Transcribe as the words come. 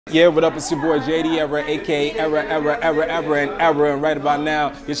Yeah, what up? It's your boy JD Era, aka Era, and right about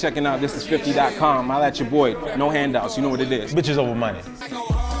now, you're checking out Thisis50.com. I'll at your boy. No handouts, you know what it is. Bitches over money.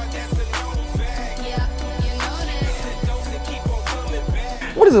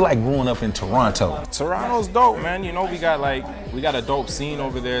 What is it like growing up in Toronto? Toronto's dope, man. You know, we got a dope scene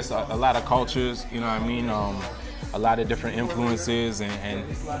over there. It's a lot of cultures, you know what I mean? A lot of different influences, and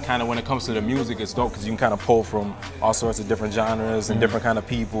kind of when it comes to the music, it's dope because you can kind of pull from all sorts of different genres and different kind of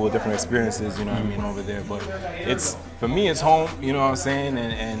people, different experiences, you know what I mean, over there. But it's, for me, it's home, you know what I'm saying,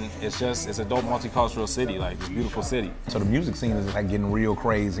 and it's a dope multicultural city, like it's a beautiful city. So the music scene is like getting real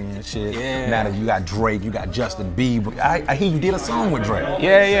crazy and shit. Yeah. Now that you got Drake, you got Justin Bieber. I hear you did a song with Drake.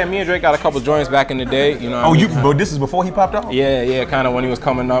 Yeah, me and Drake got a couple joints back in the day, you know. But this is before he popped off? Yeah, kind of when he was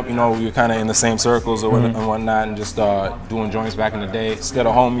coming up, you know, we were kind of in the same circles or and whatnot, and just doing joints back in the day. Still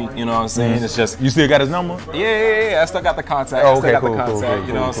a homie, you know what I'm saying? It's just... You still got his number? Yeah, I still got the contact. Oh, okay, cool, you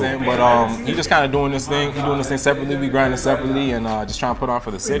know what I'm saying? But he just kind of doing this thing. He doing this thing separately, we grinding separately, and just trying to put on for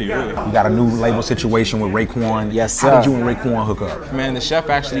the city, really. You got a new label situation with Raekwon. Yes, sir. How did you and Raekwon hook up? Man, the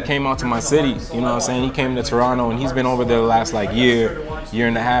chef actually came out to my city, you know what I'm saying? He came to Toronto, and he's been over there the last like year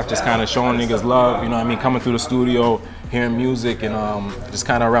and a half, just kind of showing niggas love, you know what I mean? Coming through the studio, hearing music, and just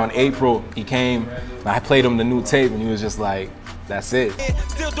kind of around April, he came, and I played him the new tape, and he was just like, that's it.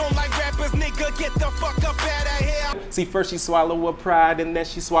 Still don't like rappers, nigga, get the fuck up out of here. See, first she swallowed her pride and then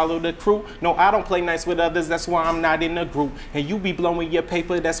she swallowed the crew. No, I don't play nice with others, that's why I'm not in a group. And you be blowing your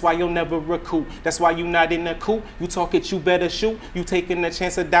paper, that's why you'll never recoup. That's why you not in a coop. You talk it, you better shoot. You taking a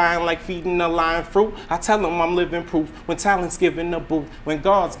chance of dying like feeding a lion fruit. I tell them I'm living proof. When talent's given the booth, when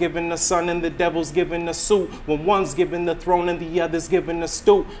God's given the sun and the devil's given the suit, when one's given the throne and the other's given the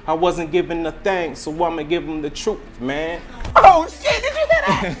stoop, I wasn't given the thing, so I'ma give them the truth, man. Oh shit, did you hear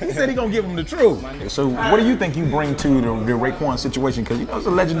that? He said he gonna give him the truth. So what do you think you bring to the Raekwon situation? Because you know it's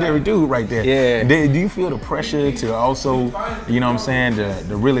a legendary dude right there. Yeah. Do you feel the pressure to also, you know what I'm saying,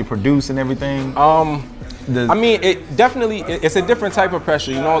 to really produce and everything? I mean, it's a different type of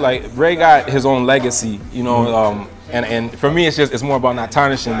pressure, you know, like Ray got his own legacy, you know, and for me it's more about not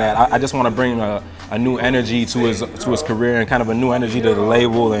tarnishing that. I just want to bring a new energy to his career, and kind of a new energy to the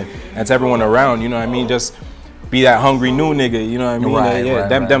label and to everyone around, you know what I mean? Just be that hungry new nigga, you know what I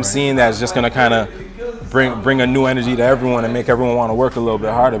mean? Them seeing that is just gonna kind of bring a new energy to everyone and make everyone want to work a little bit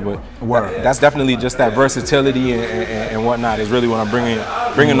harder. But that's definitely just that versatility and whatnot is really what I'm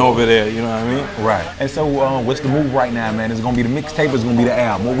bringing over there, you know what I mean? Right. And so what's the move right now, man? Is it gonna be the mixtape or is it gonna be the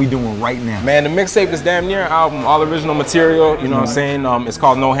album? What we doing right now? Man, the mixtape is damn near an album, all original material, you know what I'm saying? It's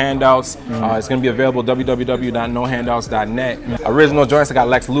called No Handouts. It's gonna be available www.nohandouts.net. Original joints, I got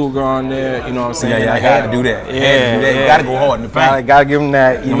Lex Luger on there, you know what I'm saying? Yeah, I gotta do that. Yeah. Gotta go hard in the paint. Gotta give him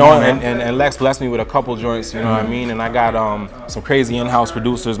that, you know, and Lex blessed me with a couple joints, you know what I mean? And I got some crazy in-house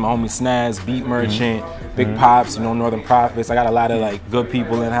producers, my homie Snaz, Beat Merchant, Big Pops, you know, Northern Prophets. I got a lot of like good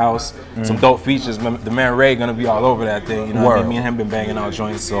people in-house, some dope features. The man Ray gonna be all over that thing, you know what I mean? Me and him been banging out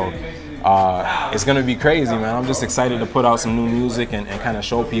joints, so it's gonna be crazy, man. I'm just excited to put out some new music and kind of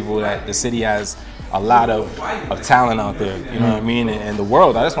show people that the city has a lot of talent out there, you know what I mean? And the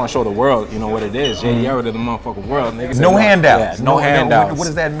world, I just want to show the world, you know, what it is. JD Era to the motherfucking world. Niggas no handouts. Yeah, no handouts. What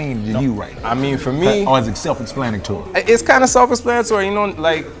does that mean to you right now? I mean, for me... Or is it self-explanatory? It's kind of self-explanatory, you know,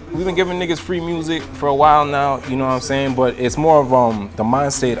 like, we've been giving niggas free music for a while now, you know what I'm saying? But it's more of the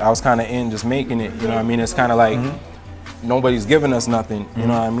mind state I was kind of in, just making it, you know what I mean? It's kind of like... Nobody's giving us nothing, you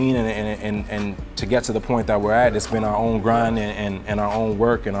know what I mean? And to get to the point that we're at, it's been our own grind and our own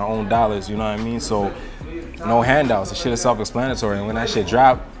work and our own dollars, you know what I mean? So, no handouts, the shit is self-explanatory, and when that shit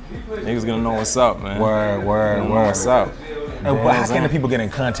drop, niggas gonna know what's up, man. Word. What's up? But how can the people get in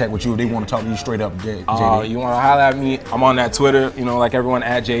contact with you if they want to talk to you straight up, JD? You want to holler at me, I'm on that Twitter, you know, like everyone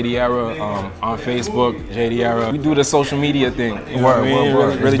at JD Era, on Facebook, JD Era. We do the social media thing, you know what I mean?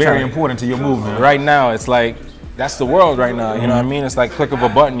 Really it's very important to your movement. Right now, it's like, that's the world right now, you know what I mean? It's like click of a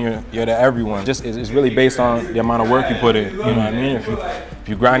button, you're to everyone. Just it's really based on the amount of work you put in, you know what I mean? If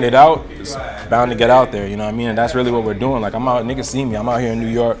you grind it out, it's bound to get out there, you know what I mean? And that's really what we're doing. Like, I'm out, niggas see me, I'm out here in New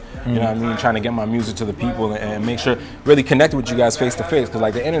York, you know what I mean, trying to get my music to the people and make sure, really connect with you guys face to face. Because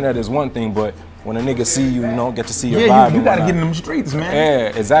like the internet is one thing, but when a nigga see you, you know, get to see your vibe. You gotta get in them streets, man.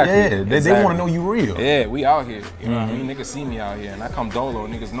 Yeah, exactly. Yeah, they want to know you real. Yeah, we out here, you know what I mean? Niggas see me out here, and I come dolo,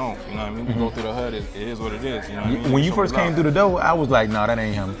 niggas know, you know what I mean? We go through the hood, it is what it is, you know what I mean? When you first came through the door, I was like, nah, that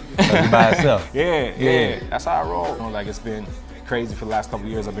ain't him. He's by himself. Yeah, that's how I roll. You know, like, it's been crazy for the last couple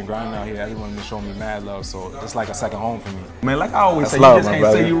of years. I've been grinding out here. Everyone's been showing me mad love, so it's like a second home for me. Man, like I always say, love, you just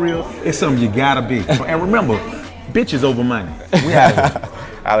can't say you real. It's something you gotta be. And remember, bitches over money. We out here.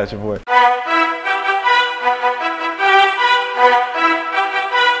 I'll let your boy.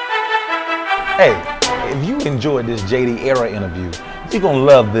 Hey, if you enjoyed this JD Era interview, you're gonna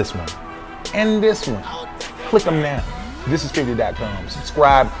love this one and this one. Click them now. Thisis50.com.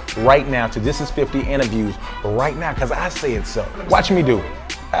 Subscribe right now to Thisis50 interviews right now, because I say it so. Watch me do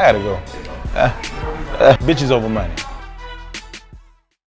it. I gotta go. Bitches over money.